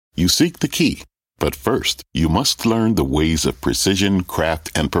You seek the key, but first, you must learn the ways of precision, craft,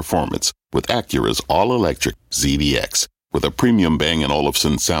 and performance with Acura's all-electric ZDX. With a premium Bang &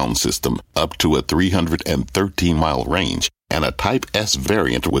 Olufsen sound system up to a 313-mile range and a Type S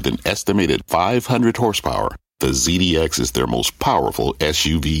variant with an estimated 500 horsepower, the ZDX is their most powerful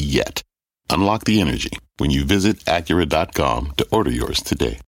SUV yet. Unlock the energy when you visit Acura.com to order yours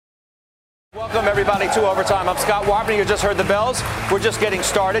today. Welcome, everybody, to Overtime. I'm Scott Wapner. You just heard the bells. We're just getting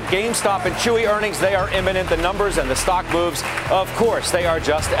started. GameStop and Chewy earnings, they are imminent. The numbers and the stock moves, of course, they are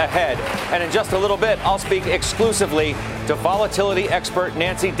just ahead. And in just a little bit, I'll speak exclusively to volatility expert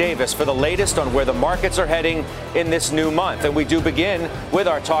Nancy Davis for the latest on where the markets are heading in this new month. And we do begin with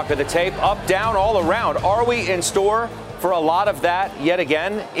our talk of the tape. Up, down, all around. Are we in store for a lot of that yet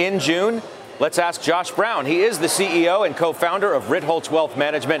again in June? Let's ask Josh Brown. He is the CEO and co-founder of Ritholtz Wealth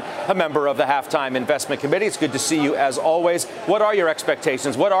Management, a member of the Halftime Investment Committee. It's good to see you as always. What are your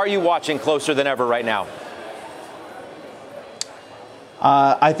expectations? What are you watching closer than ever right now?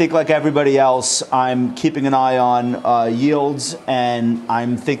 I think like everybody else, I'm keeping an eye on yields, and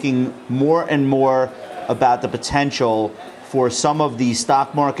I'm thinking more and more about the potential for some of the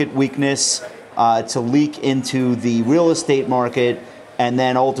stock market weakness to leak into the real estate market, and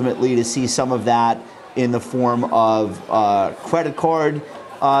then ultimately to see some of that in the form of credit card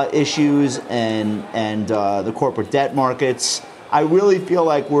issues and the corporate debt markets. I really feel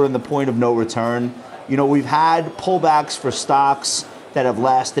like we're in the point of no return. You know, we've had pullbacks for stocks that have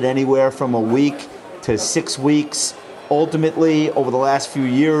lasted anywhere from a week to 6 weeks. Ultimately, over the last few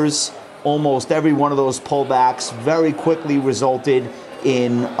years, almost every one of those pullbacks very quickly resulted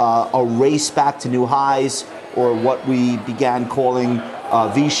in a race back to new highs, or what we began calling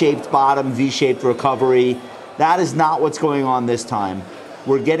V-shaped bottom, V-shaped recovery. That is not what's going on this time.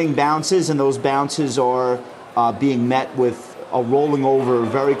 We're getting bounces, and those bounces are being met with a rolling over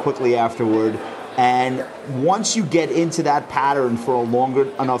very quickly afterward. And once you get into that pattern for a longer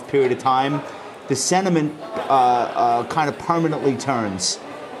enough period of time, the sentiment kind of permanently turns.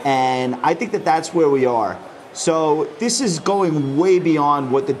 And I think that that's where we are. So this is going way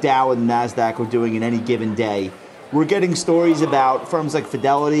beyond what the Dow and NASDAQ are doing in any given day. We're getting stories about firms like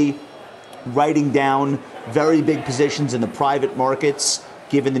Fidelity writing down very big positions in the private markets,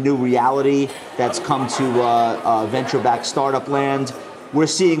 given the new reality that's come to venture-backed startup land. We're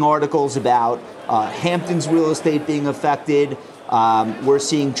seeing articles about Hampton's real estate being affected. We're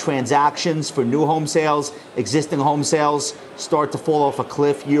seeing transactions for new home sales, existing home sales start to fall off a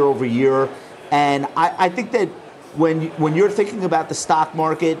cliff year over year. And I think that when you're thinking about the stock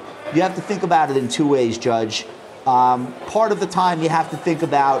market, you have to think about it in two ways, Judge. Part of the time you have to think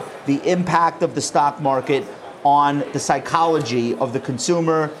about the impact of the stock market on the psychology of the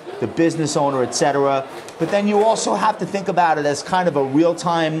consumer, the business owner, et cetera. But then you also have to think about it as kind of a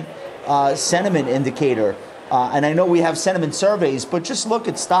real-time sentiment indicator. And I know we have sentiment surveys, but just look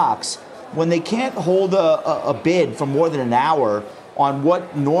at stocks. When they can't hold a bid for more than an hour on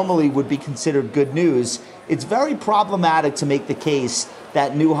what normally would be considered good news, it's very problematic to make the case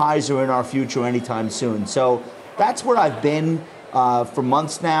that new highs are in our future anytime soon. So that's where I've been for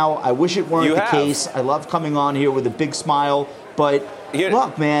months now. I wish it weren't the case. I love coming on here with a big smile, but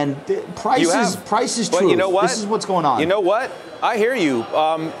look, man, price is true. You know what? This is what's going on. You know what? I hear you.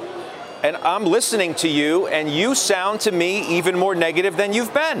 And I'm listening to you, and you sound to me even more negative than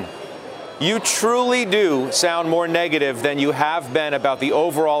you've been. You truly do sound more negative than you have been about the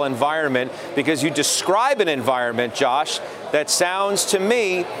overall environment, because you describe an environment, Josh, that sounds to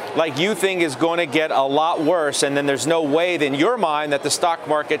me like you think is going to get a lot worse, and then there's no way in your mind that the stock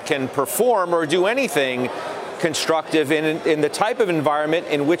market can perform or do anything constructive in the type of environment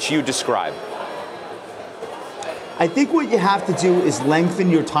in which you describe. I think what you have to do is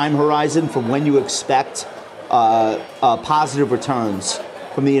lengthen your time horizon from when you expect positive returns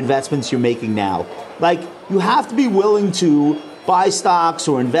from the investments you're making now. Like, you have to be willing to buy stocks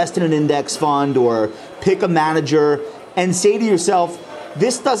or invest in an index fund or pick a manager and say to yourself,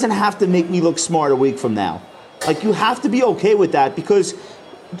 this doesn't have to make me look smart a week from now. Like, you have to be okay with that, because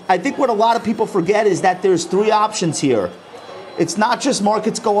I think what a lot of people forget is that there's three options here. It's not just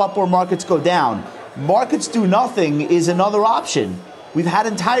markets go up or markets go down. Markets do nothing is another option. We've had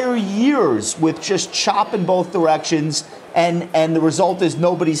entire years with just chop in both directions, and the result is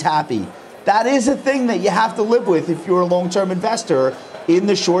nobody's happy. That is a thing that you have to live with if you're a long-term investor in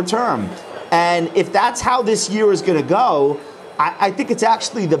the short term. And if that's how this year is going to go, I think it's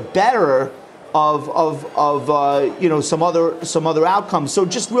actually the better of some other outcomes. So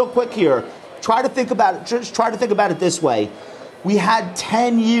just real quick here, try to think about it this way. We had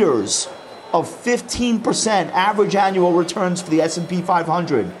 10 years of 15% average annual returns for the S&P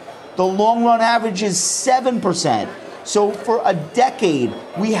 500. The long run average is 7%. So for a decade,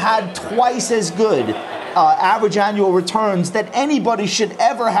 we had twice as good average annual returns that anybody should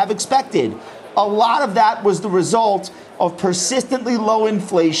ever have expected. A lot of that was the result of persistently low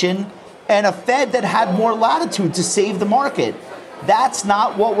inflation and a Fed that had more latitude to save the market. That's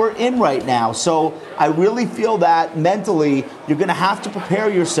not what we're in right now. So I really feel that mentally you're going to have to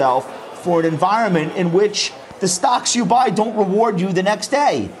prepare yourself for an environment in which the stocks you buy don't reward you the next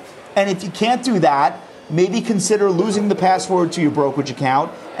day. And if you can't do that, maybe consider losing the password to your brokerage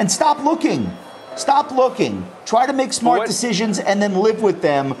account and stop looking. Stop looking. Try to make smart decisions and then live with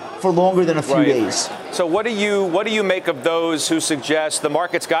them for longer than a few days. So what do you make of those who suggest the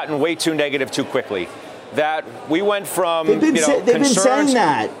market's gotten way too negative too quickly? That we went from they've been saying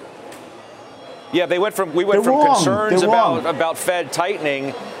that. Yeah, we went from concerns about Fed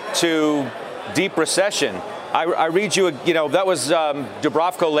tightening to deep recession. I read you that was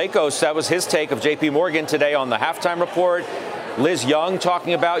Dubravko Lakos. That was his take of JP Morgan today on the halftime report. Liz Young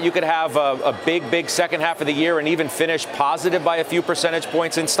talking about you could have a big second half of the year and even finish positive by a few percentage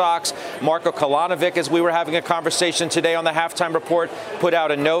points in stocks. Marko Kolanovic, as we were having a conversation today on the halftime report, put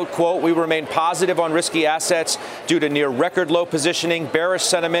out a note, quote, "We remain positive on risky assets due to near record low positioning, bearish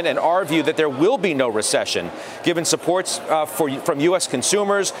sentiment, and our view that there will be no recession, given supports from U.S.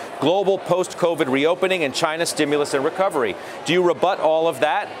 consumers, global post-COVID reopening, and China stimulus and recovery." Do you rebut all of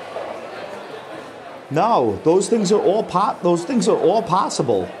that? No, those things are all possible.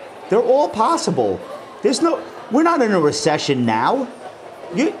 They're all possible. We're not in a recession now.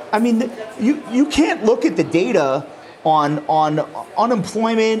 You can't look at the data on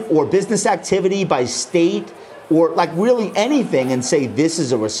unemployment or business activity by state or like really anything and say this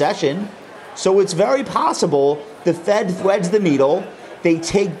is a recession. So it's very possible the Fed threads the needle. They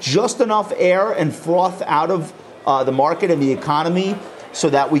take just enough air and froth out of the market and the economy so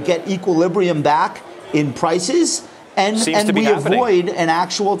that we get equilibrium back in prices, and we avoid an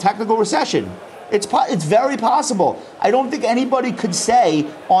actual technical recession. It's very possible. I don't think anybody could say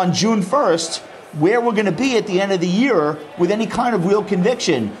on June 1st where we're going to be at the end of the year with any kind of real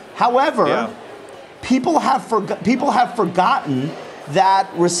conviction. However, people have forgotten that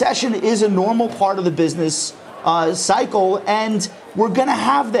recession is a normal part of the business cycle, and we're going to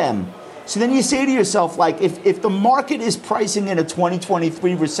have them. So then you say to yourself, like, if the market is pricing in a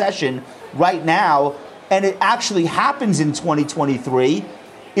 2023 recession right now, and it actually happens in 2023,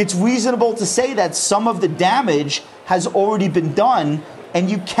 it's reasonable to say that some of the damage has already been done, and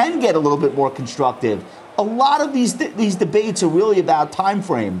you can get a little bit more constructive. A lot of these debates are really about time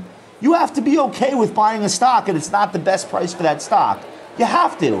frame. You have to be okay with buying a stock, and it's not the best price for that stock. You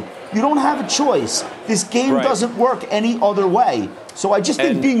have to. You don't have a choice. This game doesn't work any other way. So I just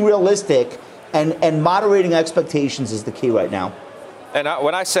think being realistic and moderating expectations is the key right now. And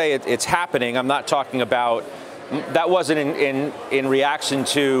when I say it's happening, I'm not talking about that wasn't in reaction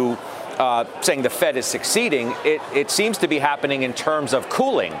to saying the Fed is succeeding. It seems to be happening in terms of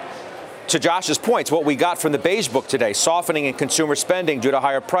cooling. To Josh's points, what we got from the Beige Book today, softening in consumer spending due to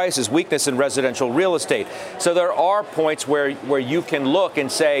higher prices, weakness in residential real estate. So there are points where you can look and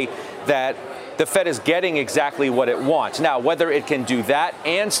say that the Fed is getting exactly what it wants. Now, whether it can do that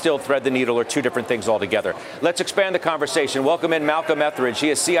and still thread the needle are two different things altogether. Let's expand the conversation. Welcome in Malcolm Etheridge. He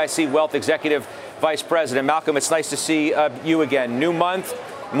is CIC Wealth Executive Vice President. Malcolm, it's nice to see you again. New month,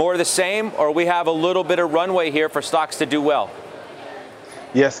 more of the same, or we have a little bit of runway here for stocks to do well?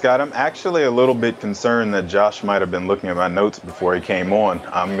 Yes, Scott, I'm actually a little bit concerned that Josh might have been looking at my notes before he came on.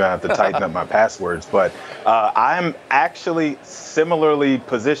 I'm going to have to tighten up my passwords. But I'm actually similarly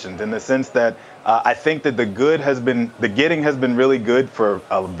positioned in the sense that I think that the getting has been really good for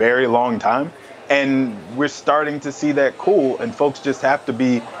a very long time. And we're starting to see that cool. And folks just have to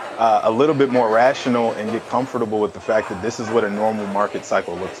be a little bit more rational and get comfortable with the fact that this is what a normal market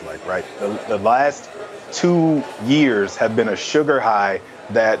cycle looks like, right? The last 2 years have been a sugar high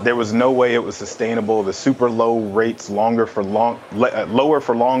that there was no way it was sustainable. The super low rates, lower for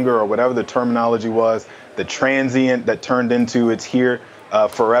longer, or whatever the terminology was, the transient that turned into it's here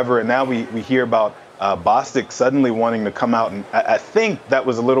forever. And now we hear about Bostic suddenly wanting to come out. And I think that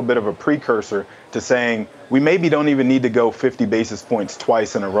was a little bit of a precursor to saying we maybe don't even need to go 50 basis points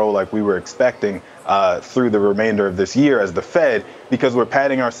twice in a row like we were expecting through the remainder of this year as the Fed, because we're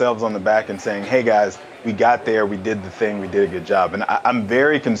patting ourselves on the back and saying, hey, guys, we got there, we did the thing, we did a good job. And I'm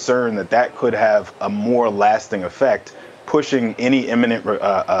very concerned that could have a more lasting effect, pushing any imminent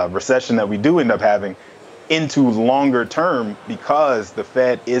recession that we do end up having into longer term, because the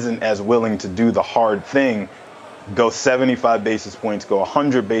Fed isn't as willing to do the hard thing, go 75 basis points, go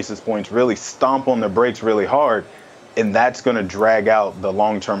 100 basis points, really stomp on the brakes really hard, And that's going to drag out the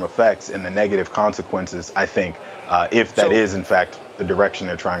long-term effects and the negative consequences, I think, if that is, in fact, the direction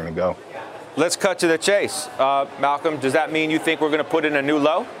they're trying to go. Let's cut to the chase. Malcolm, does that mean you think we're going to put in a new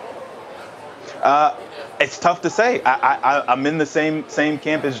low? It's tough to say. I'm in the same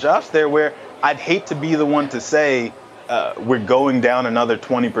camp as Josh there, where I'd hate to be the one to say we're going down another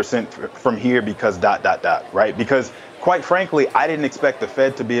 20% from here because ... right? Because quite frankly, I didn't expect the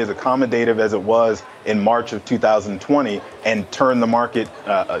Fed to be as accommodative as it was in March of 2020 and turn the market,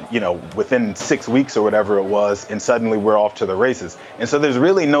 within 6 weeks or whatever it was, and suddenly we're off to the races. And so there's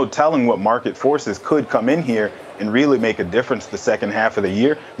really no telling what market forces could come in here and really make a difference the second half of the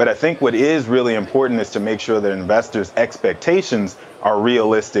year. But I think what is really important is to make sure that investors' expectations are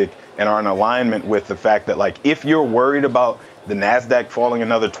realistic and are in alignment with the fact that, like, if you're worried about the NASDAQ falling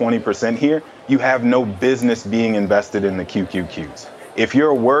another 20% here, you have no business being invested in the QQQs. If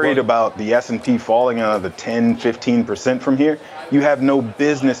you're worried about the S&P falling another 10, 15% from here, you have no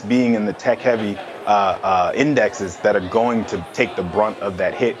business being in the tech-heavy indexes that are going to take the brunt of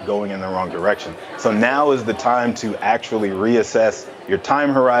that hit going in the wrong direction. So now is the time to actually reassess your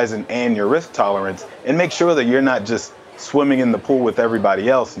time horizon and your risk tolerance and make sure that you're not just swimming in the pool with everybody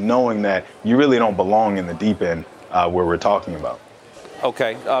else, knowing that you really don't belong in the deep end where we're talking about.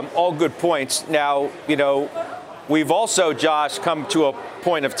 Okay, all good points. Now, we've also, Josh, come to a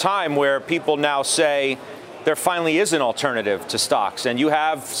point of time where people now say there finally is an alternative to stocks. And you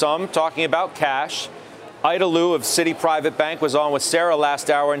have some talking about cash. Ida Liu of Citi Private Bank was on with Sarah last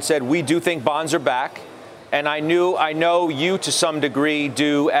hour and said, we do think bonds are back. And I know you to some degree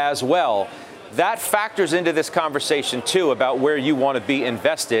do as well. That factors into this conversation, too, about where you want to be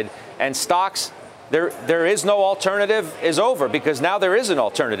invested. And stocks, there is no alternative is over, because now there is an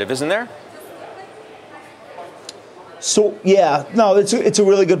alternative, isn't there? So, yeah, no, it's a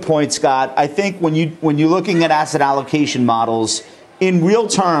really good point, Scott. I think when you're looking at asset allocation models, in real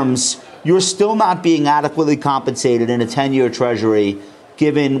terms, you're still not being adequately compensated in a 10-year Treasury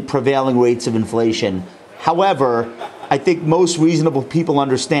given prevailing rates of inflation. However, I think most reasonable people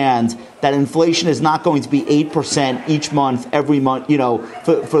understand that inflation is not going to be 8% each month, every month,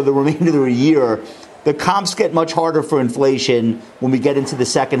 for the remainder of the year. The comps get much harder for inflation when we get into the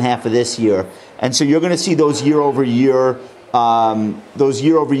second half of this year. And so you're going to see those year-over-year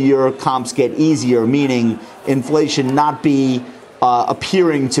comps get easier, meaning inflation not be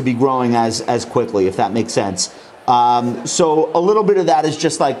appearing to be growing as quickly, if that makes sense. So a little bit of that is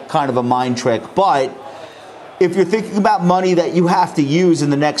just like kind of a mind trick. But if you're thinking about money that you have to use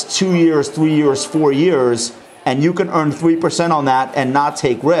in the next 2 years, 3 years, 4 years, and you can earn 3% on that and not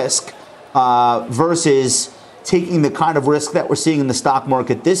take risk, versus taking the kind of risk that we're seeing in the stock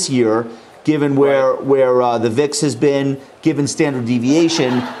market this year, given where the VIX has been, given standard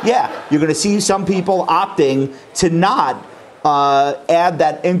deviation, you're going to see some people opting to not add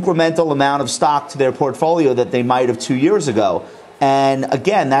that incremental amount of stock to their portfolio that they might have 2 years ago. And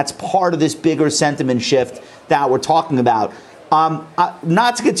again, that's part of this bigger sentiment shift that we're talking about.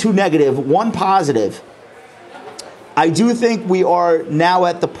 Not to get too negative, one positive. I do think we are now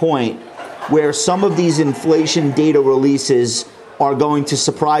at the point where some of these inflation data releases are going to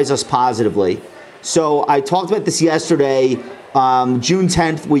surprise us positively. So I talked about this yesterday. June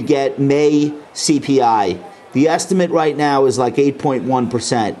 10th, we get May CPI. The estimate right now is like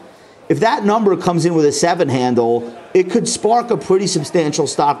 8.1%. If that number comes in with a 7 handle, it could spark a pretty substantial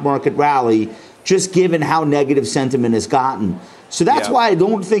stock market rally, just given how negative sentiment has gotten. So that's why I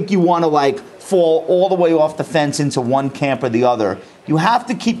don't think you want to fall all the way off the fence into one camp or the other. You have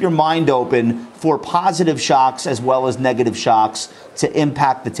to keep your mind open for positive shocks as well as negative shocks to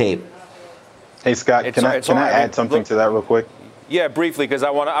impact the tape. Hey, Scott, can I add something to that real quick? Yeah, briefly, because I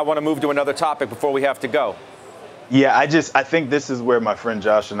want to move to another topic before we have to go. Yeah, I think this is where my friend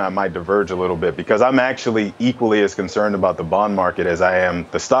Josh and I might diverge a little bit, because I'm actually equally as concerned about the bond market as I am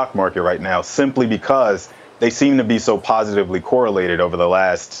the stock market right now, simply because they seem to be so positively correlated over the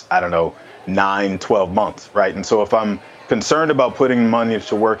last, 9, 12 months, right? And so if I'm concerned about putting money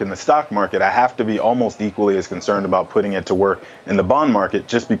to work in the stock market, I have to be almost equally as concerned about putting it to work in the bond market,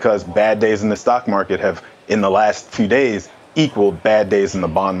 just because bad days in the stock market have, in the last few days, equaled bad days in the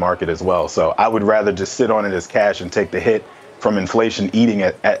bond market as well. So I would rather just sit on it as cash and take the hit from inflation eating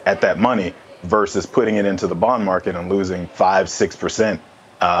at that money versus putting it into the bond market and losing 5-6%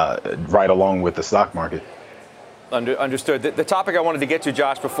 right along with the stock market. Understood. The topic I wanted to get to,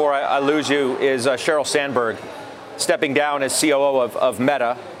 Josh, before I lose you, is Sheryl Sandberg stepping down as COO of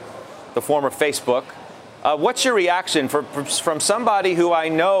Meta, the former Facebook. What's your reaction from somebody who I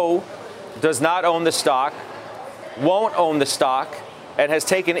know does not own the stock, won't own the stock, and has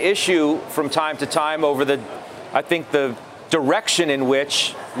taken issue from time to time over the I think, the direction in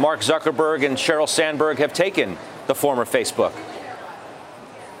which Mark Zuckerberg and Sheryl Sandberg have taken the former Facebook.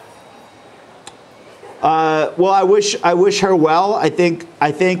 Well, I wish her well. I think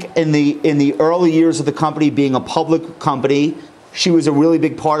in the early years of the company being a public company, she was a really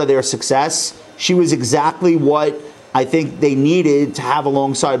big part of their success. She was exactly what I think they needed to have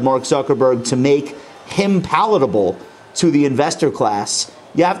alongside Mark Zuckerberg to make him palatable to the investor class.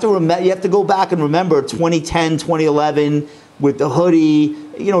 You have to go back and remember 2010, 2011 with the hoodie.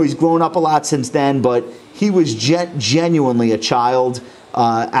 You know, he's grown up a lot since then, but he was genuinely a child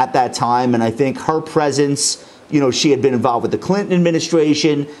at that time. And I think her presence, you know, she had been involved with the Clinton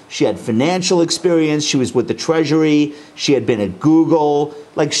administration. She had financial experience. She was with the Treasury. She had been at Google.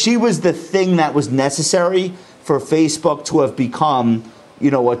 Like, she was the thing that was necessary for Facebook to have become,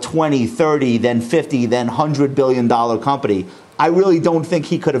 you know, a 20, 30, then 50, then $100 billion company. I really don't think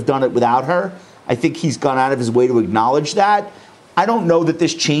he could have done it without her. I think he's gone out of his way to acknowledge that. I don't know that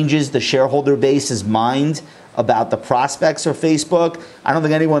this changes the shareholder base's mind about the prospects of Facebook. I don't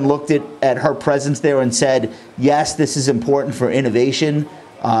think anyone looked at her presence there and said, yes, this is important for innovation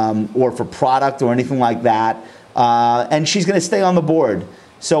or for product or anything like that. And she's going to stay on the board.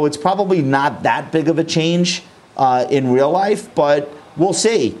 So it's probably not that big of a change in real life, but we'll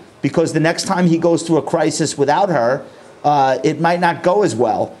see. Because the next time he goes through a crisis without her, it might not go as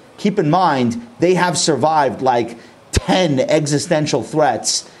well. Keep in mind, they have survived like 10 existential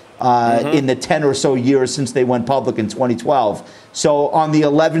threats in the 10 or so years since they went public in 2012. So on the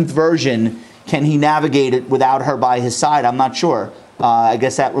 11th version, can he navigate it without her by his side? I'm not sure. I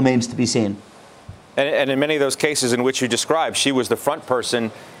guess that remains to be seen. And in many of those cases in which you described, she was the front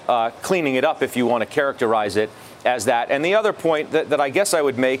person cleaning it up, if you want to characterize it as that. And the other point that I guess I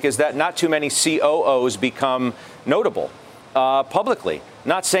would make is that not too many COOs become notable publicly.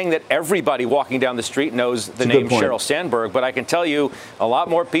 Not saying that everybody walking down the street knows the name Sheryl Sandberg, but I can tell you a lot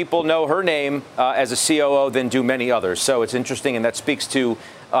more people know her name as a COO than do many others. So it's interesting, and that speaks to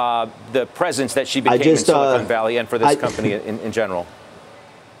the presence that she became in Silicon Valley and for this company in general.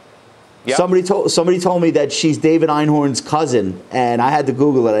 Yep. Somebody told me that she's David Einhorn's cousin, and I had to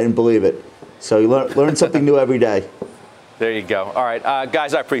Google it. I didn't believe it. So you learn something new every day. There you go. All right,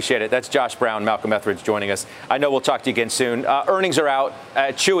 guys, I appreciate it. That's Josh Brown, Malcolm Etheridge joining us. I know we'll talk to you again soon. Earnings are out.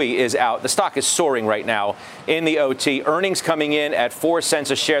 Chewy is out. The stock is soaring right now in the OT. Earnings coming in at 4 cents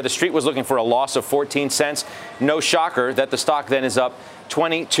a share. The street was looking for a loss of 14 cents. No shocker that the stock then is up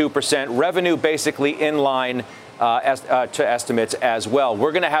 22%. Revenue basically in line to estimates as well.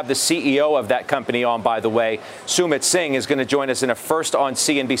 We're going to have the CEO of that company on, by the way. Sumit Singh is going to join us in a first on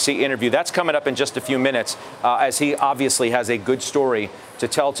CNBC interview. That's coming up in just a few minutes, as he obviously has a good story to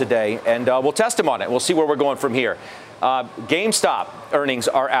tell today. And we'll test him on it. We'll see where we're going from here. GameStop earnings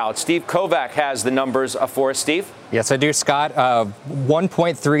are out. Steve Kovac has the numbers for us. Steve? Yes, I do, Scott.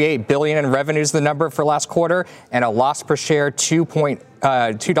 $1.38 billion in revenues, the number for last quarter, and a loss per share,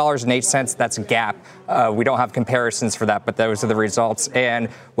 $2.08. That's GAAP. We don't have comparisons for that, but those are the results. And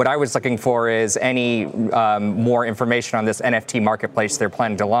what I was looking for is any more information on this NFT marketplace they're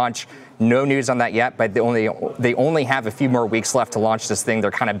planning to launch. No news on that yet, but they only have a few more weeks left to launch this thing.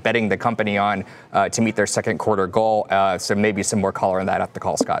 They're kind of betting the company on to meet their second quarter goal. So maybe some more color on that at the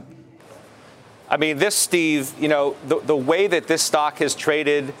call, Scott. I mean, this, Steve, you know, the way that this stock has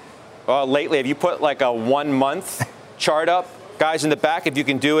traded lately, if you put like a 1 month chart up, guys in the back, if you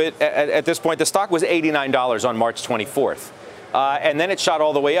can do it at this point, the stock was $89 on March 24th. And then it shot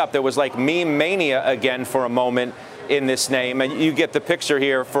all the way up. There was like meme mania again for a moment in this name. And you get the picture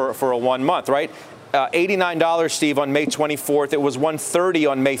here for a 1 month, right? $89, Steve, on May 24th. It was $130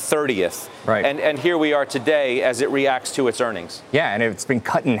 on May 30th. Right. And here we are today as it reacts to its earnings. Yeah, and it's been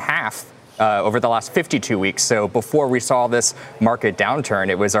cut in half over the last 52 weeks. So before we saw this market downturn,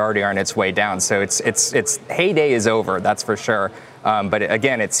 it was already on its way down. So its heyday is over, that's for sure. But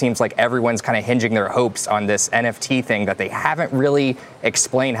again, it seems like everyone's kind of hinging their hopes on this NFT thing that they haven't really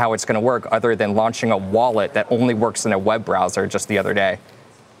explained how it's going to work other than launching a wallet that only works in a web browser just the other day.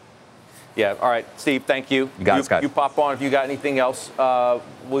 Yeah. All right, Steve, thank you. You got it, Scott. You pop on if you got anything else.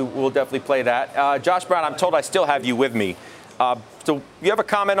 We'll definitely play that. Josh Brown, I'm told I still have you with me. So you have a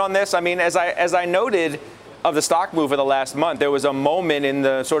comment on this? I mean, as I noted of the stock move of the last month, there was a moment in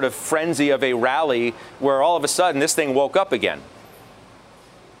the sort of frenzy of a rally where all of a sudden this thing woke up again.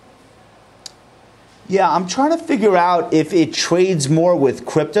 Yeah, I'm trying to figure out if it trades more with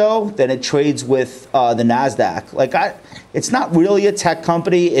crypto than it trades with the NASDAQ. Like, it's not really a tech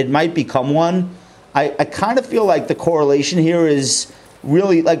company. It might become one. I kind of feel like the correlation here is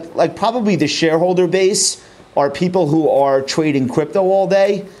really like probably the shareholder base are people who are trading crypto all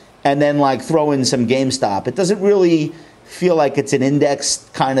day, and then like throw in some GameStop. It doesn't really feel like it's an index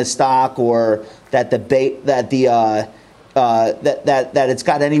kind of stock, or that that it's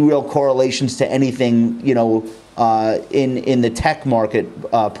got any real correlations to anything, in the tech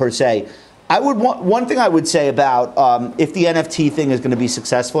market per se. One thing I would say about if the NFT thing is going to be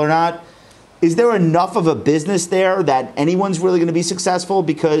successful or not, is there enough of a business there that anyone's really going to be successful?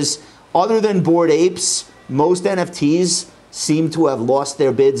 Because other than Bored Apes, most NFTs seem to have lost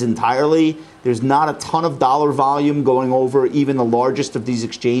their bids entirely. There's not a ton of dollar volume going over even the largest of these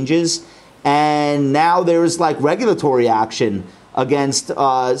exchanges. And now there's like regulatory action against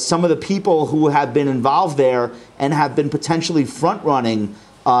some of the people who have been involved there and have been potentially front-running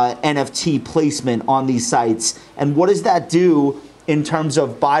NFT placement on these sites. And what does that do in terms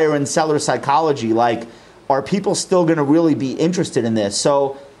of buyer and seller psychology? Like, are people still going to really be interested in this?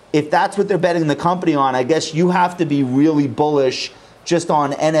 So if that's what they're betting the company on, I guess you have to be really bullish just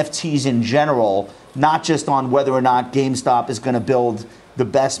on NFTs in general, not just on whether or not GameStop is going to build the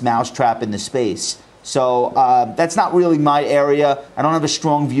best mousetrap in the space. So that's not really my area. I don't have a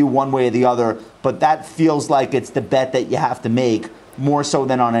strong view one way or the other, but that feels like it's the bet that you have to make more so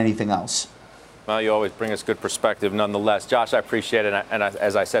than on anything else. Well, you always bring us good perspective nonetheless. Josh, I appreciate it. And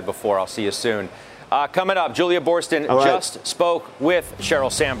as I said before, I'll see you soon. Coming up, Julia Boorstin just spoke with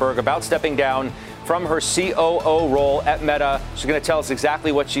Sheryl Sandberg about stepping down from her COO role at Meta. She's going to tell us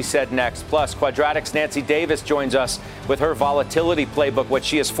exactly what she said next. Plus, Quadratic's Nancy Davis joins us with her volatility playbook, what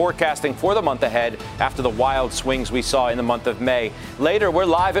she is forecasting for the month ahead after the wild swings we saw in the month of May. Later, we're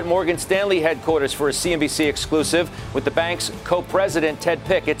live at Morgan Stanley headquarters for a CNBC exclusive with the bank's co-president, Ted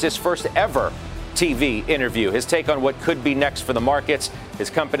Pick. It's his first ever TV interview. His take on what could be next for the markets, his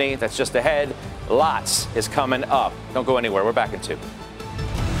company that's just ahead. Lots is coming up. Don't go anywhere. We're back in 2.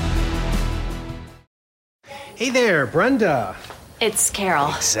 Hey there, Brenda. It's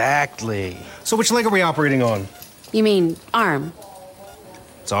Carol. Exactly. So which leg are we operating on? You mean arm?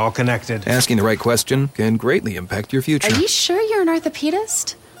 It's all connected. Asking the right question can greatly impact your future. Are you sure you're an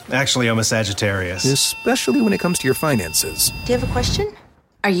orthopedist? Actually, I'm a Sagittarius. Especially when it comes to your finances. Do you have a question?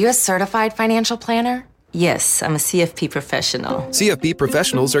 Are you a certified financial planner? Yes, I'm a CFP professional. CFP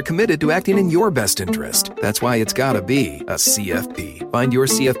professionals are committed to acting in your best interest. That's why it's gotta be a CFP. Find your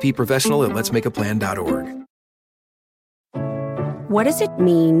CFP professional at letsmakeaplan.org. What does it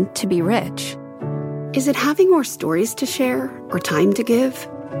mean to be rich? Is it having more stories to share or time to give?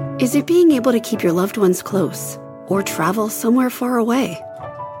 Is it being able to keep your loved ones close or travel somewhere far away?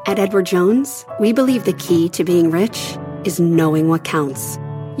 At Edward Jones, we believe the key to being rich is knowing what counts.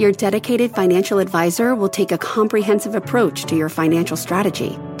 Your dedicated financial advisor will take a comprehensive approach to your financial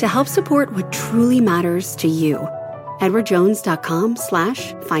strategy to help support what truly matters to you.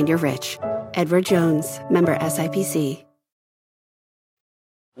 EdwardJones.com/findyourrich. Edward Jones, member SIPC.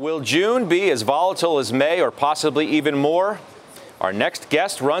 Will June be as volatile as May, or possibly even more? Our next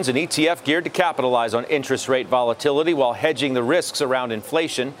guest runs an ETF geared to capitalize on interest rate volatility while hedging the risks around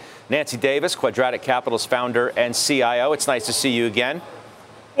inflation. Nancy Davis, Quadratic Capital's founder and CIO. It's nice to see you again.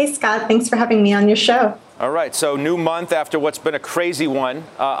 Hey, Scott. Thanks for having me on your show. All right. So new month after what's been a crazy one,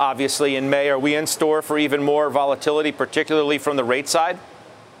 obviously, in May. Are we in store for even more volatility, particularly from the rate side?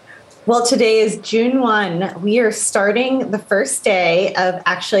 Well, today is June 1. We are starting the first day of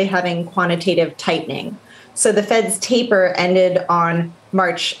actually having quantitative tightening. So the Fed's taper ended on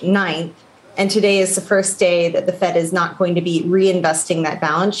March 9th. And today is the first day that the Fed is not going to be reinvesting that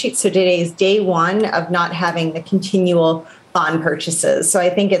balance sheet. So today is day one of not having the continual bond purchases. So I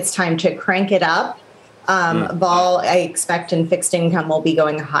think it's time to crank it up. Vol, I expect, in fixed income will be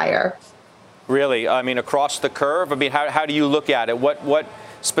going higher. Really? I mean, across the curve? I mean, how do you look at it? What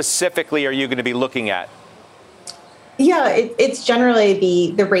specifically are you going to be looking at? Yeah, it's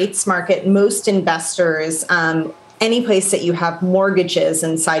generally the rates market. Most investors, any place that you have mortgages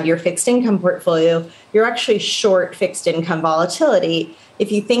inside your fixed income portfolio, you're actually short fixed income volatility.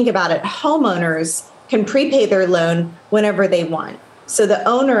 If you think about it, homeowners can prepay their loan whenever they want. So the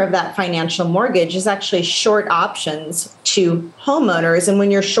owner of that financial mortgage is actually short options to homeowners. And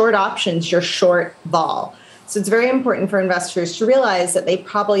when you're short options, you're short vol. So it's very important for investors to realize that they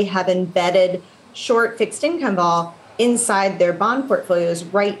probably have embedded short fixed income vol inside their bond portfolios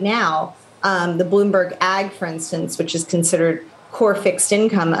right now. The Bloomberg Ag, for instance, which is considered core fixed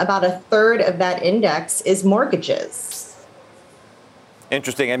income, about a third of that index is mortgages.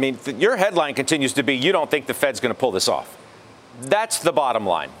 Interesting. I mean, your headline continues to be, you don't think the Fed's going to pull this off. That's the bottom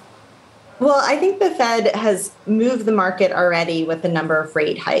line. Well, I think the Fed has moved the market already with a number of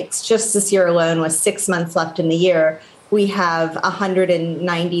rate hikes. Just this year alone, with 6 months left in the year, we have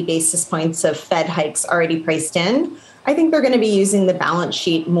 190 basis points of Fed hikes already priced in. I think they're going to be using the balance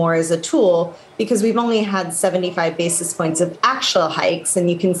sheet more as a tool because we've only had 75 basis points of actual hikes.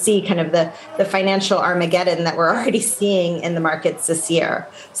 And you can see kind of the financial Armageddon that we're already seeing in the markets this year.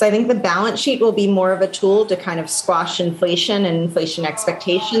 So I think the balance sheet will be more of a tool to kind of squash inflation and inflation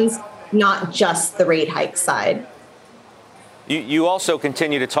expectations, not just the rate hike side. You also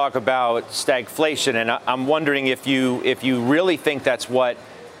continue to talk about stagflation, and I'm wondering if you really think that's what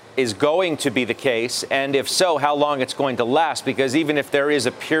is going to be the case, and if so, how long it's going to last, because even if there is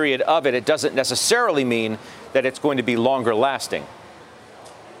a period of it, it doesn't necessarily mean that it's going to be longer lasting.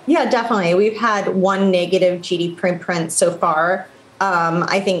 Yeah, definitely. We've had one negative GDP print so far.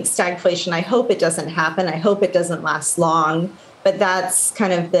 I think stagflation, I hope it doesn't happen. I hope it doesn't last long. But that's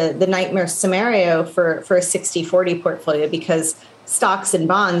kind of the nightmare scenario for a 60-40 portfolio, because stocks and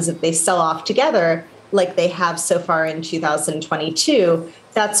bonds, if they sell off together, like they have so far in 2022,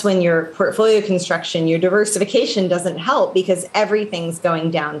 that's when your portfolio construction, your diversification doesn't help because everything's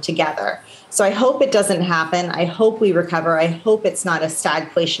going down together. So I hope it doesn't happen. I hope we recover. I hope it's not a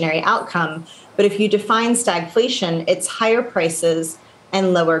stagflationary outcome. But if you define stagflation, it's higher prices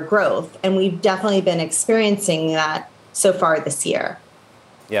and lower growth. And we've definitely been experiencing that so far this year.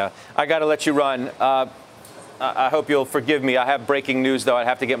 Yeah, I got to let you run. I hope you'll forgive me. I have breaking news, though. I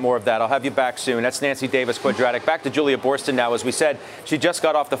have to get more of that. I'll have you back soon. That's Nancy Davis Quadratic. Back to Julia Boorstin now. As we said, she just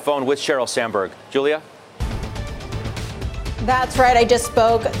got off the phone with Sheryl Sandberg. Julia? That's right. I just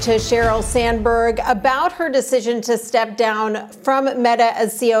spoke to Sheryl Sandberg about her decision to step down from Meta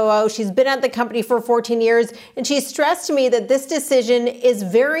as COO. She's been at the company for 14 years, and she stressed to me that this decision is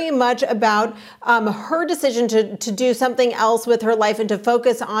very much about her decision to do something else with her life and to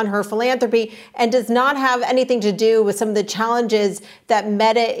focus on her philanthropy, and does not have anything to do with some of the challenges that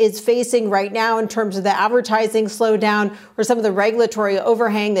Meta is facing right now in terms of the advertising slowdown or some of the regulatory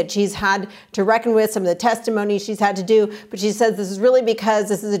overhang that she's had to reckon with, some of the testimony she's had to do. But she says this is really because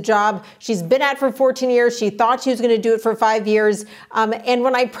this is a job she's been at for 14 years. She thought she was going to do it for 5 years. And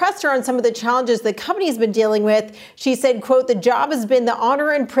when I pressed her on some of the challenges the company's been dealing with, she said, quote, "The job has been the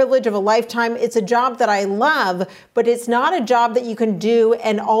honor and privilege of a lifetime. It's a job that I love, but it's not a job that you can do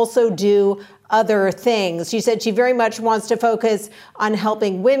and also do other things." She said she very much wants to focus on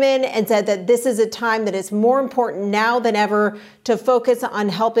helping women and said that this is a time that is more important now than ever to focus on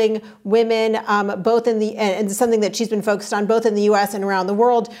helping women, both in the, and something that she's been focused on both in the U.S. and around the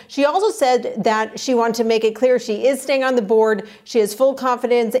world. She also said that she wanted to make it clear she is staying on the board. She has full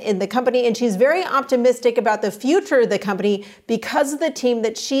confidence in the company, and she's very optimistic about the future of the company because of the team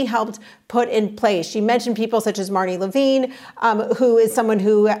that she helped put in place. She mentioned people such as Marnie Levine, who is someone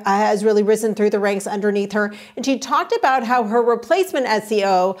who has really risen through the ranks underneath her. And she talked about how her replacement as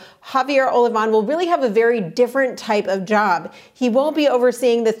CEO, Javier Olivan, will really have a very different type of job. He won't be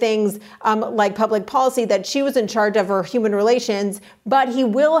overseeing the things like public policy that she was in charge of, or human relations, but he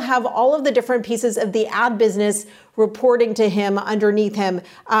will have all of the different pieces of the ad business reporting to him underneath him,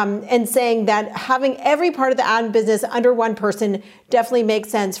 and saying that having every part of the ad business under one person definitely makes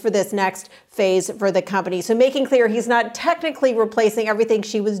sense for this next phase for the company. So making clear he's not technically replacing everything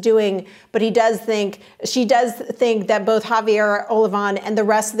she was doing, but she does think that both Javier Olivan and the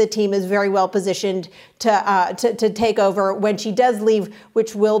rest of the team is very well positioned to take over when she does leave,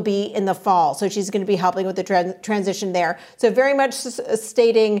 which will be in the fall. So she's going to be helping with the transition there. So very much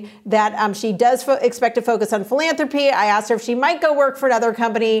stating that she does expect to focus on philanthropy. I asked her if she might go work for another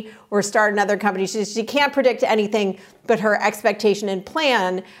company or start another company. She can't predict anything, but her expectation and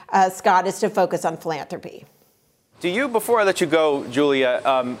plan, Scott, is to focus on philanthropy. Do you, before I let you go, Julia,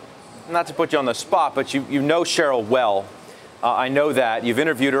 not to put you on the spot, but you know Sheryl well. I know that. You've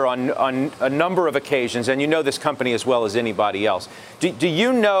interviewed her on a number of occasions, and you know this company as well as anybody else. Do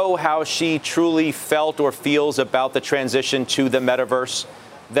you know how she truly felt or feels about the transition to the metaverse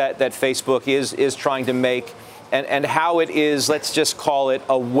that Facebook is trying to make, and how it is, let's just call it,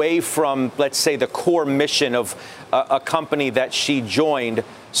 away from, let's say, the core mission of a company that she joined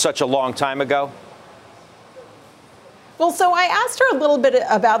such a long time ago? Well, so I asked her a little bit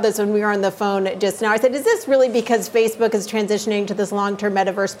about this when we were on the phone just now. I said, is this really because Facebook is transitioning to this long-term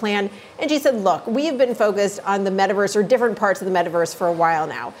metaverse plan? And she said, look, we've been focused on the metaverse or different parts of the metaverse for a while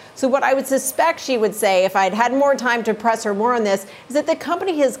now. So what I would suspect she would say, if I'd had more time to press her more on this, is that the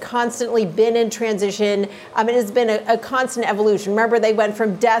company has constantly been in transition. It has been a constant evolution. Remember, they went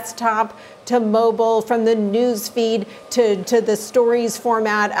from desktop to mobile, from the news feed to the stories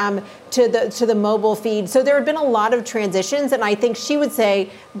format, to the mobile feed. So there have been a lot of transitions, and I think she would say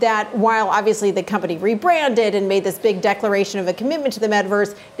that while obviously the company rebranded and made this big declaration of a commitment to the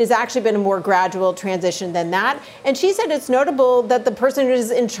metaverse, it has actually been a more gradual transition than that. And she said it's notable that the person who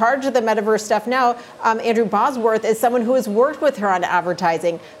is in charge of the metaverse stuff now, Andrew Bosworth, is someone who has worked with her on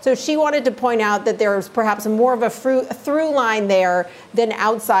advertising. So she wanted to point out that there's perhaps more of a through line there than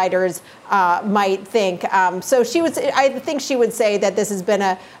outsiders might think. So I think she would say that this has been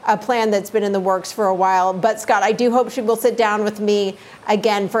a plan that's been in the works for a while. But Scott, I do hope she will sit down with me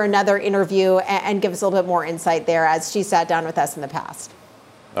again for another interview and give us a little bit more insight there, as she sat down with us in the past.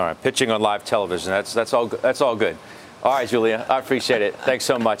 All right, pitching on live television. That's all good. All right, Julia, I appreciate it. Thanks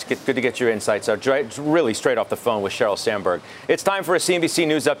so much. Good to get your insights. Really straight off the phone with Sheryl Sandberg. It's time for a CNBC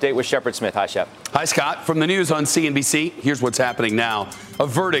News update with Shepard Smith. Hi, Shep. Hi, Scott. From the news on CNBC, here's what's happening now. A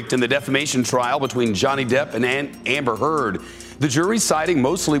verdict in the defamation trial between Johnny Depp and Amber Heard. The jury siding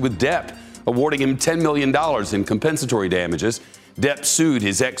mostly with Depp, awarding him $10 million in compensatory damages. Depp sued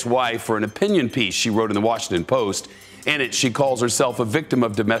his ex-wife for an opinion piece she wrote in the Washington Post. In it, she calls herself a victim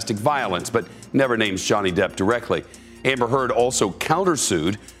of domestic violence, but never names Johnny Depp directly. Amber Heard also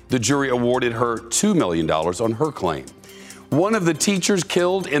countersued. The jury awarded her $2 million on her claim. One of the teachers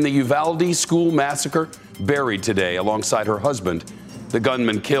killed in the Uvalde school massacre buried today alongside her husband. The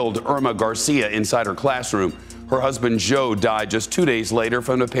gunman killed Irma Garcia inside her classroom. Her husband, Joe, died just 2 days later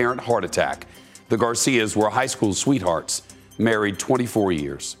from an apparent heart attack. The Garcias were high school sweethearts, married 24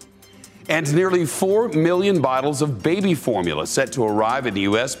 years. And nearly 4 million bottles of baby formula set to arrive in the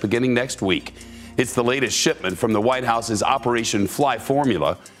U.S. beginning next week. It's the latest shipment from the White House's Operation Fly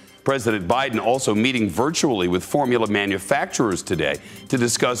Formula. President Biden also meeting virtually with formula manufacturers today to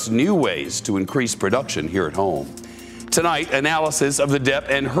discuss new ways to increase production here at home. Tonight, analysis of the Depp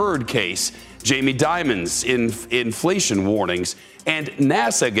and Heard case, Jamie Dimon's inflation warnings, and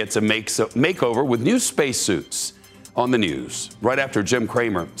NASA gets a makeover with new spacesuits. On the news, right after Jim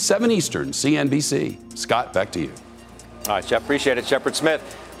Cramer, 7 Eastern, CNBC. Scott, back to you. All right, Shep, appreciate it. Shepard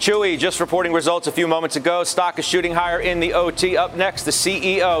Smith. Chewy just reporting results a few moments ago. Stock is shooting higher in the OT. Up next, the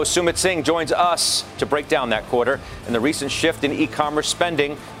CEO, Sumit Singh, joins us to break down that quarter and the recent shift in e-commerce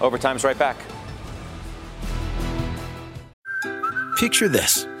spending. Overtime's right back. Picture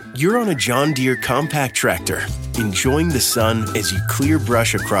this. You're on a John Deere compact tractor, enjoying the sun as you clear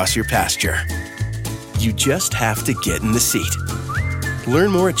brush across your pasture. You just have to get in the seat.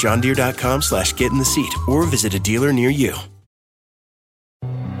 Learn more at johndeere.com/get in the seat or visit a dealer near you.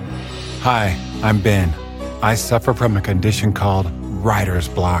 Hi, I'm Ben. I suffer from a condition called writer's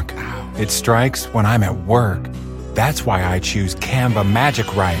block. It strikes when I'm at work. That's why I choose Canva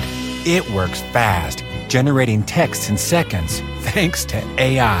Magic Write. It works fast, generating text in seconds, thanks to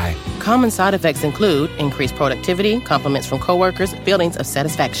AI. Common side effects include increased productivity, compliments from coworkers, feelings of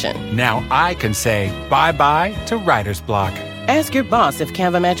satisfaction. Now I can say bye-bye to writer's block. Ask your boss if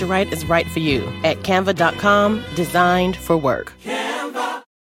Canva Magic Write is right for you at canva.com, designed for work.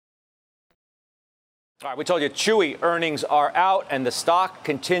 All right, we told you Chewy earnings are out and the stock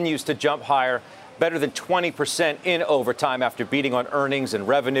continues to jump higher, better than 20% in overtime after beating on earnings and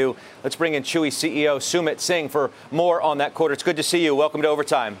revenue. Let's bring in Chewy CEO Sumit Singh for more on that quarter. It's good to see you. Welcome to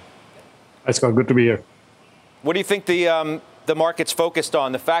Overtime. Hi, Scott. Good to be here. What do you think the market's focused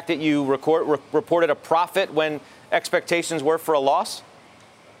on? The fact that you reported a profit when expectations were for a loss?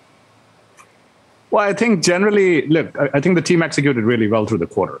 Well, I think generally, look, I think the team executed really well through the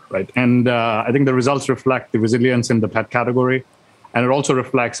quarter, right? And I think the results reflect the resilience in the pet category. And it also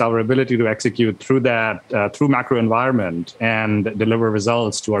reflects our ability to execute through that, through macro environment and deliver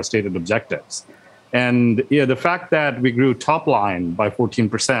results to our stated objectives. And the fact that we grew top line by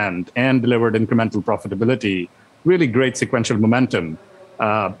 14% and delivered incremental profitability, really great sequential momentum.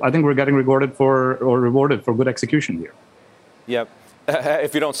 I think we're getting rewarded for good execution here. Yep.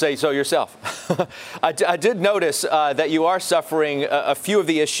 If you don't say so yourself. I did notice that you are suffering a few of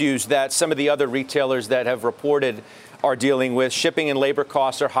the issues that some of the other retailers that have reported are dealing with. Shipping and labor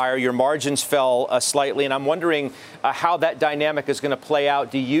costs are higher. Your margins fell slightly. And I'm wondering how that dynamic is going to play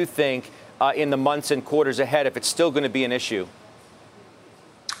out, do you think, in the months and quarters ahead, if it's still going to be an issue?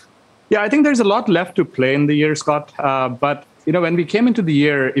 Yeah, I think there's a lot left to play in the year, Scott. But when we came into the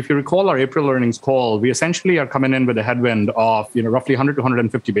year, if you recall our April earnings call, we essentially are coming in with a headwind of roughly 100 to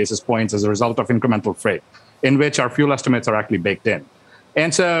 150 basis points as a result of incremental freight, in which our fuel estimates are actually baked in.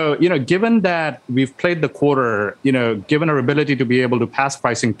 And so, given that we've played the quarter, given our ability to be able to pass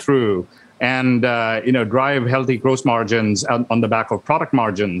pricing through and, drive healthy gross margins on the back of product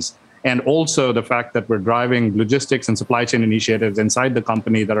margins, and also the fact that we're driving logistics and supply chain initiatives inside the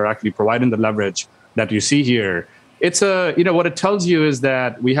company that are actually providing the leverage that you see here, it's what it tells you is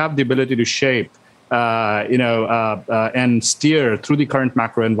that we have the ability to shape, and steer through the current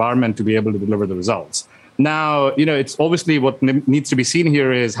macro environment to be able to deliver the results. Now, it's obviously what needs to be seen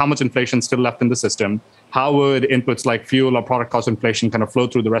here is how much inflation is still left in the system. How would inputs like fuel or product cost inflation kind of flow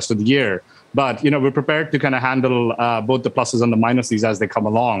through the rest of the year? But, we're prepared to kind of handle both the pluses and the minuses as they come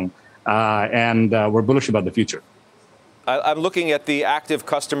along. And we're bullish about the future. I'm looking at the active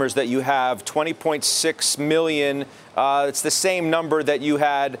customers that you have, 20.6 million. It's the same number that you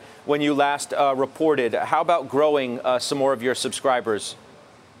had when you last reported. How about growing some more of your subscribers?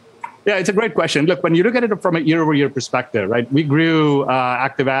 Yeah, it's a great question. Look, when you look at it from a year-over-year perspective, right, we grew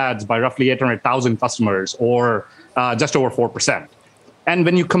active ads by roughly 800,000 customers, or just over 4%. And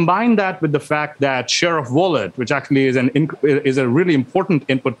when you combine that with the fact that share of wallet, which actually is a really important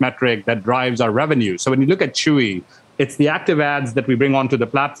input metric that drives our revenue. So when you look at Chewy, it's the active ads that we bring onto the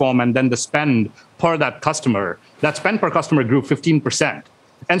platform and then the spend per that customer. That spend per customer grew 15%.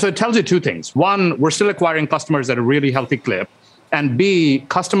 And so it tells you two things. One, we're still acquiring customers at a really healthy clip. And B,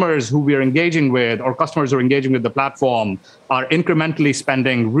 customers who we are engaging with or customers who are engaging with the platform are incrementally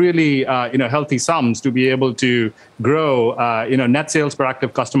spending really healthy sums to be able to grow net sales per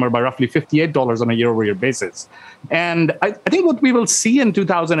active customer by roughly $58 on a year-over-year basis. And I think what we will see in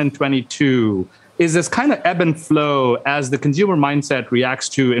 2022 is this kind of ebb and flow as the consumer mindset reacts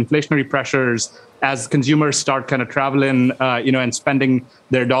to inflationary pressures, as consumers start kind of traveling, and spending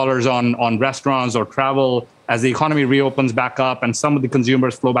their dollars on restaurants or travel, as the economy reopens back up and some of the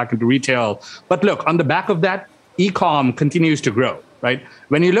consumers flow back into retail. But look, on the back of that, e-com continues to grow, right?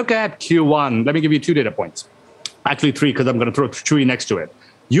 When you look at Q1, let me give you 2 data points. Actually 3, because I'm going to throw Chewy next to it.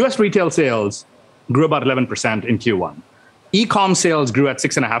 US retail sales grew about 11% in Q1. E-com sales grew at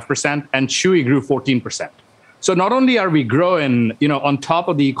 6.5%, and Chewy grew 14%. So not only are we growing, on top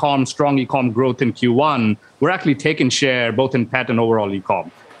of the strong e-com growth in Q1, we're actually taking share both in pet and overall e-com.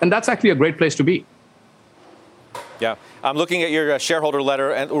 And that's actually a great place to be. Yeah, I'm looking at your shareholder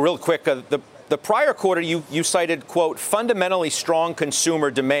letter, and real quick, the prior quarter you cited, quote, fundamentally strong consumer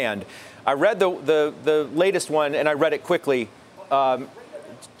demand. I read the latest one, and I read it quickly.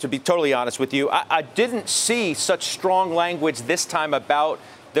 To be totally honest with you, I didn't see such strong language this time about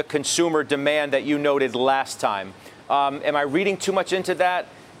the consumer demand that you noted last time. Am I reading too much into that?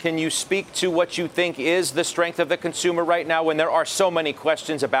 Can you speak to what you think is the strength of the consumer right now when there are so many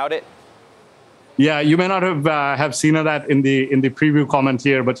questions about it? Yeah, you may not have seen that in the preview comment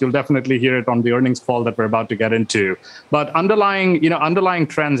here, but you'll definitely hear it on the earnings call that we're about to get into. But underlying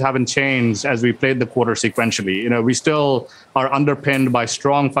trends haven't changed as we played the quarter sequentially. We still are underpinned by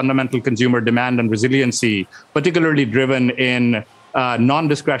strong fundamental consumer demand and resiliency, particularly driven in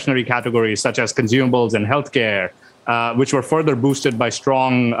non-discretionary categories such as consumables and healthcare, which were further boosted by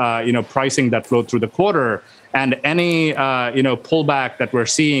strong pricing that flowed through the quarter. And any pullback that we're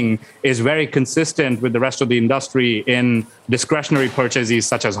seeing is very consistent with the rest of the industry in discretionary purchases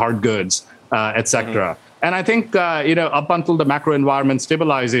such as hard goods, et cetera. Mm-hmm. And I think up until the macro environment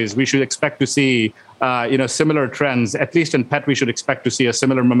stabilizes, we should expect to see similar trends. At least in pet, we should expect to see a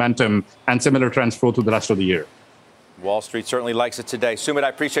similar momentum and similar trends flow through the rest of the year. Wall Street certainly likes it today. Sumit, I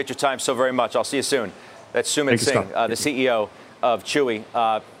appreciate your time so very much. I'll see you soon. That's Sumit Singh, the CEO of Chewy.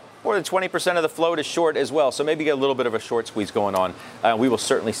 More than 20% of the float is short as well, so maybe get a little bit of a short squeeze going on. We will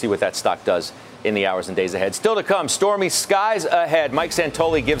certainly see what that stock does in the hours and days ahead. Still to come, stormy skies ahead. Mike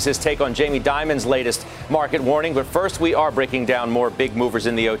Santoli gives his take on Jamie Dimon's latest market warning. But first, we are breaking down more big movers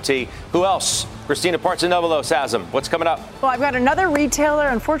in the OT. Who else? Christina Partsinevelos has them. What's coming up? Well, I've got another retailer,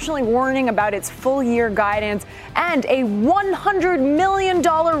 unfortunately, warning about its full-year guidance and a $100 million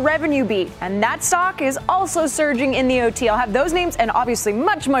revenue beat. And that stock is also surging in the OT. I'll have those names and obviously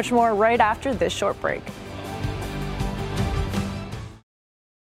much, much more right after this short break.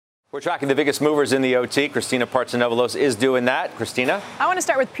 We're tracking the biggest movers in the OT. Christina Partsinevelos is doing that. Christina? I want to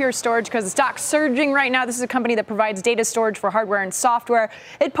start with Pure Storage because the stock's surging right now. This is a company that provides data storage for hardware and software.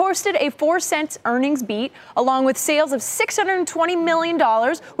 It posted a 4-cent earnings beat along with sales of $620 million,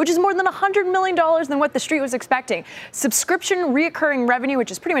 which is more than $100 million than what the street was expecting. Subscription reoccurring revenue, which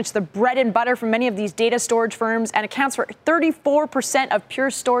is pretty much the bread and butter for many of these data storage firms and accounts for 34% of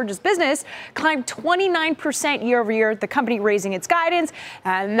Pure Storage's business, climbed 29% year over year. The company raising its guidance,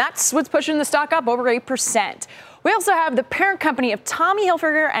 and that's what's pushing the stock up over 8%. We also have the parent company of Tommy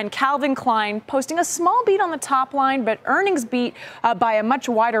Hilfiger and Calvin Klein posting a small beat on the top line, but earnings beat by a much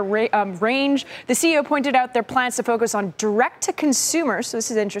wider range. The CEO pointed out their plans to focus on direct-to-consumer, so this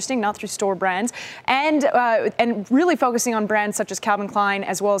is interesting, not through store brands, and really focusing on brands such as Calvin Klein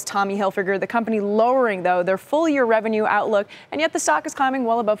as well as Tommy Hilfiger. The company lowering, though, their full-year revenue outlook, and yet the stock is climbing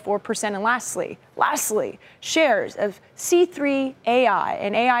well above 4%. And lastly, shares of C3 AI,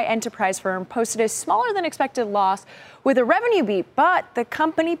 an AI enterprise firm, posted a smaller than expected loss with a revenue beat, but the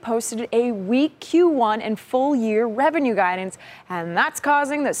company posted a weak Q1 and full year revenue guidance, and that's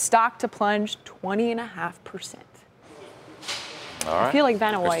causing the stock to plunge 20.5%. All right. I feel like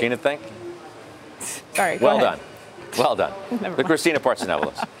Vanna White. Christina, thank you. Sorry, well go ahead. Well done. The Christina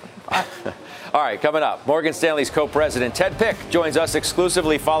Partsinevelos. All right, coming up, Morgan Stanley's co-president Ted Pick joins us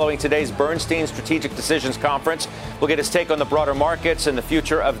exclusively following today's Bernstein Strategic Decisions Conference. We'll get his take on the broader markets and the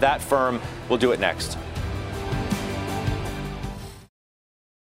future of that firm. We'll do it next.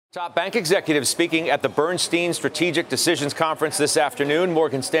 Top bank executives speaking at the Bernstein Strategic Decisions Conference this afternoon.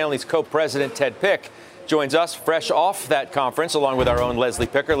 Morgan Stanley's co-president Ted Pick joins us fresh off that conference, along with our own Leslie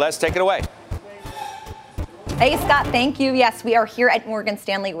Picker. Les, take it away. Hey, Scott, thank you. Yes, we are here at Morgan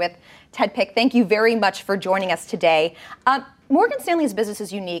Stanley with Ted Pick. Thank you very much for joining us today. Morgan Stanley's business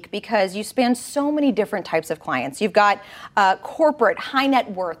is unique because you span so many different types of clients. You've got corporate, high net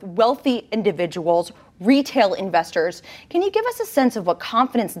worth, wealthy individuals, retail investors. Can you give us a sense of what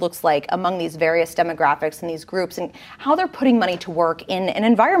confidence looks like among these various demographics and these groups and how they're putting money to work in an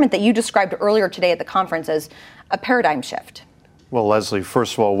environment that you described earlier today at the conference as a paradigm shift? Well, Leslie,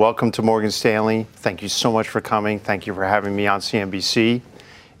 first of all, welcome to Morgan Stanley. Thank you so much for coming. Thank you for having me on CNBC.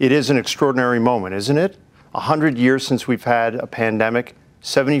 It is an extraordinary moment, isn't it? 100 years since we've had a pandemic,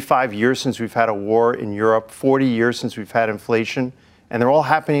 75 years since we've had a war in Europe, 40 years since we've had inflation, and they're all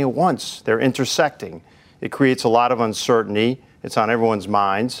happening at once. They're intersecting. It creates a lot of uncertainty. It's on everyone's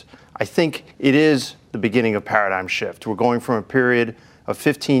minds. I think it is the beginning of paradigm shift. We're going from a period of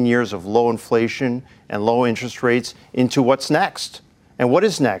 15 years of low inflation and low interest rates into what's next. And what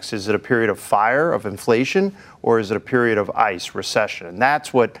is next? Is it a period of fire, of inflation, or is it a period of ice, recession? And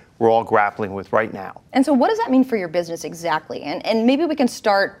that's what we're all grappling with right now. And so what does that mean for your business exactly? And maybe we can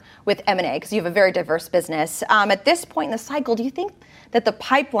start with M&A, because you have a very diverse business. At this point in the cycle, do you think that the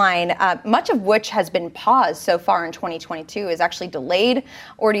pipeline, much of which has been paused so far in 2022, is actually delayed?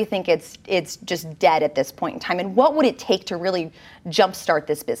 Or do you think it's just dead at this point in time? And what would it take to really jumpstart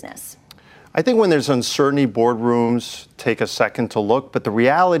this business? I think when there's uncertainty, boardrooms take a second to look. But the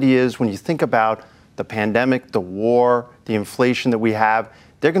reality is, when you think about the pandemic, the war, the inflation that we have,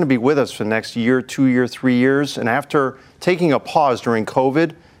 they're going to be with us for the next year, 2 years, 3 years. And after taking a pause during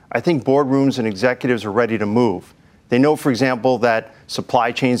COVID, I think boardrooms and executives are ready to move. They know, for example, that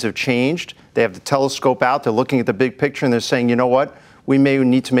supply chains have changed. They have the telescope out. They're looking at the big picture and they're saying, you know what? We may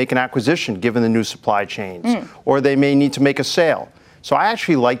need to make an acquisition given the new supply chains, or they may need to make a sale. So I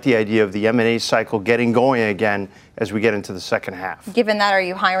actually like the idea of the M&A cycle getting going again as we get into the second half. Given that, are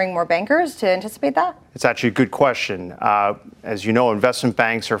you hiring more bankers to anticipate that? It's actually a good question. As you know, investment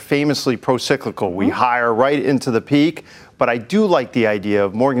banks are famously pro-cyclical. We hire right into the peak. But I do like the idea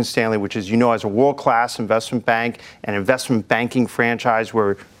of Morgan Stanley, which is, you know, as a world-class investment bank and investment banking franchise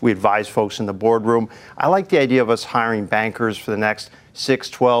where we advise folks in the boardroom. I like the idea of us hiring bankers for the next 6,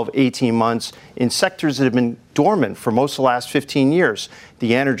 12, 18 months in sectors that have been dormant for most of the last 15 years.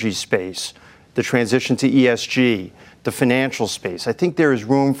 The energy space, the transition to ESG, the financial space. I think there is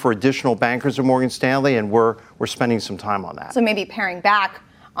room for additional bankers at Morgan Stanley, and we're spending some time on that. So maybe paring back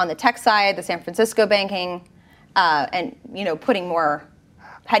on the tech side, the San Francisco banking, and, you know, putting more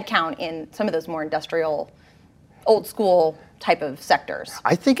headcount in some of those more industrial, old school type of sectors.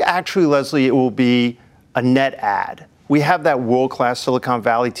 I think actually, Leslie, it will be a net add. We have that world-class Silicon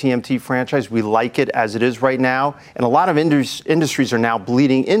Valley TMT franchise. We like it as it is right now. And a lot of industries are now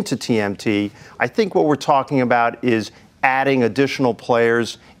bleeding into TMT. I think what we're talking about is adding additional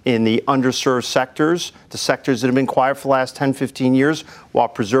players in the underserved sectors, the sectors that have been quiet for the last 10, 15 years, while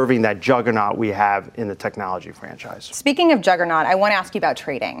preserving that juggernaut we have in the technology franchise. Speaking of juggernaut, I want to ask you about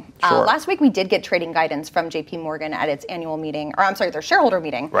trading. Sure. Last week, we did get trading guidance from JP Morgan at its annual meeting, or I'm sorry, their shareholder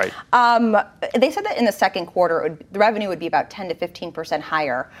meeting. Right. They said that in the second quarter, the revenue would be about 10 to 15%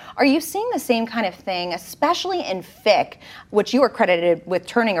 higher. Are you seeing the same kind of thing, especially in FICC, which you are credited with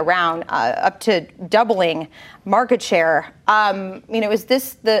turning around up to doubling market share? Is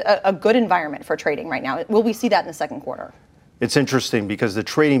this a good environment for trading right now? Will we see that in the second quarter? It's interesting because the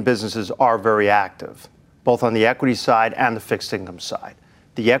trading businesses are very active, both on the equity side and the fixed income side.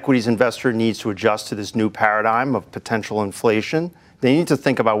 The equities investor needs to adjust to this new paradigm of potential inflation. They need to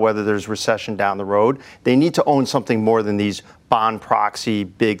think about whether there's recession down the road. They need to own something more than these bond proxy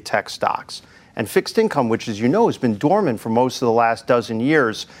big tech stocks. And fixed income, which, as you know, has been dormant for most of the last dozen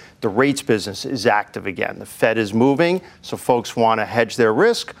years, the rates business is active again. The Fed is moving, so folks want to hedge their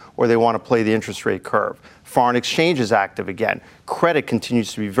risk or they want to play the interest rate curve. Foreign exchange is active again. Credit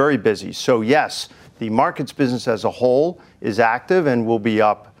continues to be very busy. So, yes, the markets business as a whole is active and will be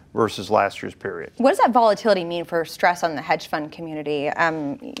up versus last year's period. What does that volatility mean for stress on the hedge fund community?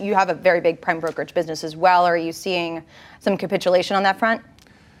 You have a very big prime brokerage business as well. Are you seeing some capitulation on that front?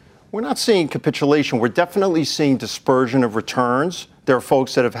 We're not seeing capitulation. We're definitely seeing dispersion of returns. There are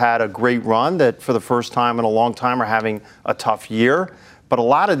folks that have had a great run that for the first time in a long time are having a tough year. But a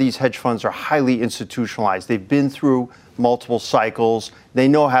lot of these hedge funds are highly institutionalized. They've been through multiple cycles. They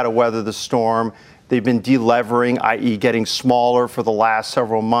know how to weather the storm. They've been delevering, i.e. getting smaller for the last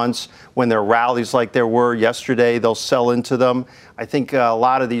several months. When there are rallies like there were yesterday, they'll sell into them. I think a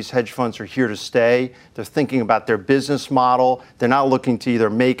lot of these hedge funds are here to stay. They're thinking about their business model. They're not looking to either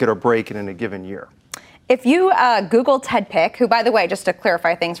make it or break it in a given year. If you Google Ted Pick, who, by the way, just to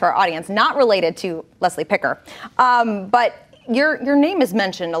clarify things for our audience, not related to Leslie Picker, but your name is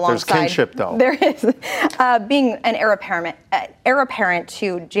mentioned alongside. There's kinship, though. There is. Being an heir apparent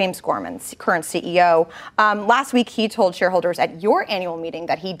to James Gorman, current CEO. Last week, he told shareholders at your annual meeting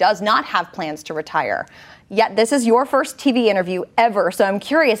that he does not have plans to retire. Yet this is your first TV interview ever, so I'm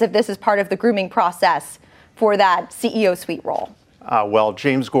curious if this is part of the grooming process for that CEO suite role. Well,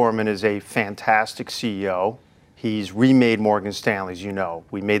 James Gorman is a fantastic CEO. He's remade Morgan Stanley, as you know.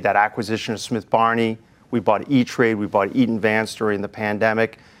 We made that acquisition of Smith Barney. We bought E-Trade. We bought Eaton Vance during the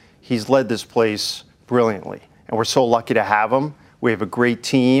pandemic. He's led this place brilliantly, and we're so lucky to have him. We have a great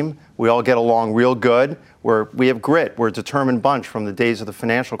team. We all get along real good. We have grit. We're a determined bunch from the days of the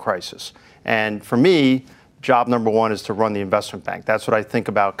financial crisis. And for me, job number one is to run the investment bank. That's what I think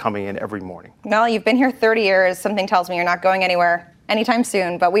about coming in every morning. Well, you've been here 30 years. Something tells me you're not going anywhere anytime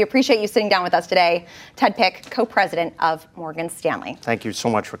soon, but we appreciate you sitting down with us today. Ted Pick, co-president of Morgan Stanley. Thank you so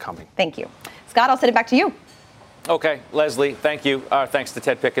much for coming. Thank you. Scott, I'll send it back to you. Okay, Leslie, thank you. Thanks to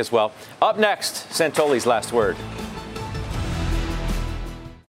Ted Pick as well. Up next, Santoli's last word.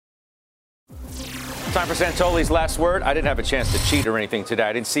 Time for Santoli's last word. I didn't have a chance to cheat or anything today.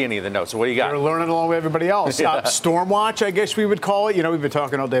 I didn't see any of the notes. So what do you got? You're learning along with everybody else. Storm watch, I guess we would call it. You know, we've been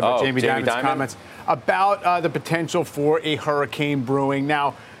talking all day about Jamie Dimon's comments about the potential for a hurricane brewing.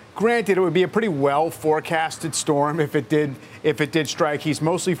 Now, granted, it would be a pretty well forecasted storm if it did strike. He's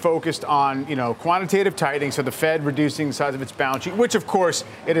mostly focused on, quantitative tightening, so the Fed reducing the size of its balance sheet, which of course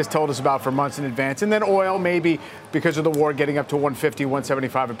it has told us about for months in advance. And then oil, maybe because of the war, getting up to 150,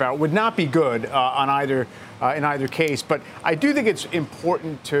 175 a barrel would not be good in either case. But I do think it's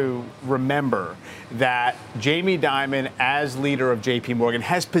important to remember that Jamie Dimon, as leader of J.P. Morgan,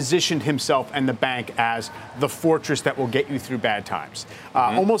 has positioned himself and the bank as the fortress that will get you through bad times.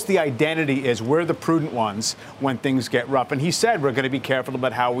 Almost the identity is we're the prudent ones when things get rough. And he said we're going to be careful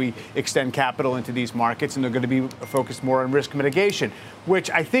about how we extend capital into these markets, and they're going to be focused more on risk mitigation, which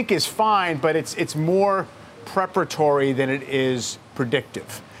I think is fine, but it's more preparatory than it is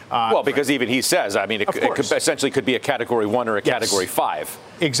predictive. Well, because even he says, I mean, it essentially could be a Category 1 or a Category 5.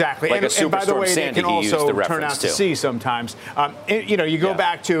 Exactly. Like and by the way, it can also turn out to sea sometimes. You go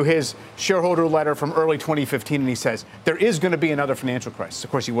back to his shareholder letter from early 2015, and he says there is going to be another financial crisis.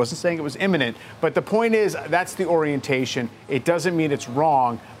 Of course, he wasn't saying it was imminent, but the point is that's the orientation. It doesn't mean it's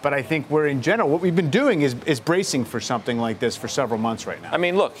wrong, but I think we're in general, what we've been doing is bracing for something like this for several months right now. I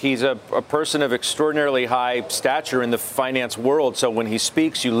mean, look, he's a person of extraordinarily high stature in the finance world, so when he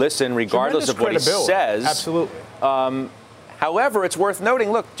speaks, you listen regardless of what he says. Absolutely. However, it's worth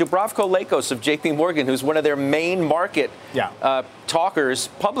noting, look, Dubravko Lakos of J.P. Morgan, who's one of their main market talkers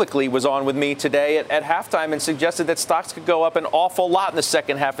publicly, was on with me today at halftime and suggested that stocks could go up an awful lot in the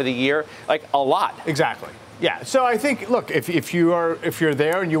second half of the year, like a lot. Exactly. Yeah. So I think, look, if you're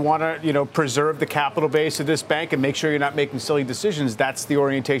there and you want to, preserve the capital base of this bank and make sure you're not making silly decisions, that's the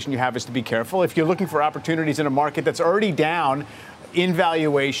orientation you have, is to be careful. If you're looking for opportunities in a market that's already down in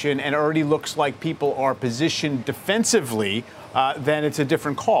valuation and already looks like people are positioned defensively, then it's a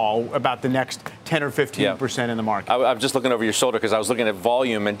different call about the next 10 or 15% in the market. I'm just looking over your shoulder because I was looking at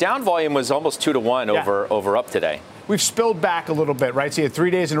volume, and down volume was almost 2 to 1 over up today. we've spilled back a little bit, right? So you had 3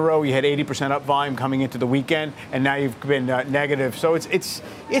 days in a row, you had 80% up volume coming into the weekend, and now you've been negative. So it's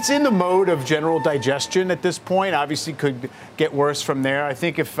in the mode of general digestion at this point. Obviously, could get worse from there. I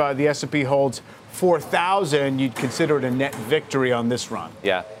think if the S&P holds 4,000, you'd consider it a net victory on this run.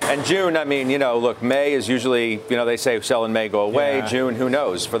 Yeah. And June, I mean, look, May is usually, they say sell in May, go away. Yeah. June, who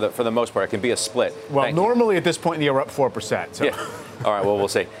knows? For the most part, it can be a split. Well, normally at this point in the year, we're up 4%. So. Yeah. All right. Well, we'll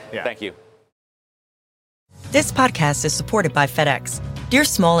see. Yeah. Thank you. This podcast is supported by FedEx. Dear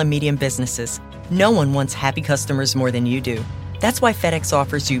small and medium businesses, no one wants happy customers more than you do. That's why FedEx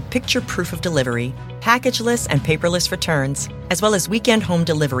offers you picture proof of delivery, packageless and paperless returns, as well as weekend home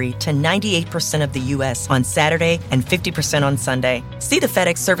delivery to 98% of the U.S. on Saturday and 50% on Sunday. See the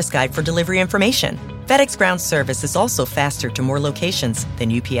FedEx service guide for delivery information. FedEx Ground service is also faster to more locations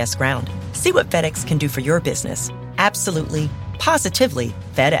than UPS Ground. See what FedEx can do for your business. Absolutely, positively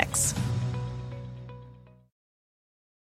FedEx.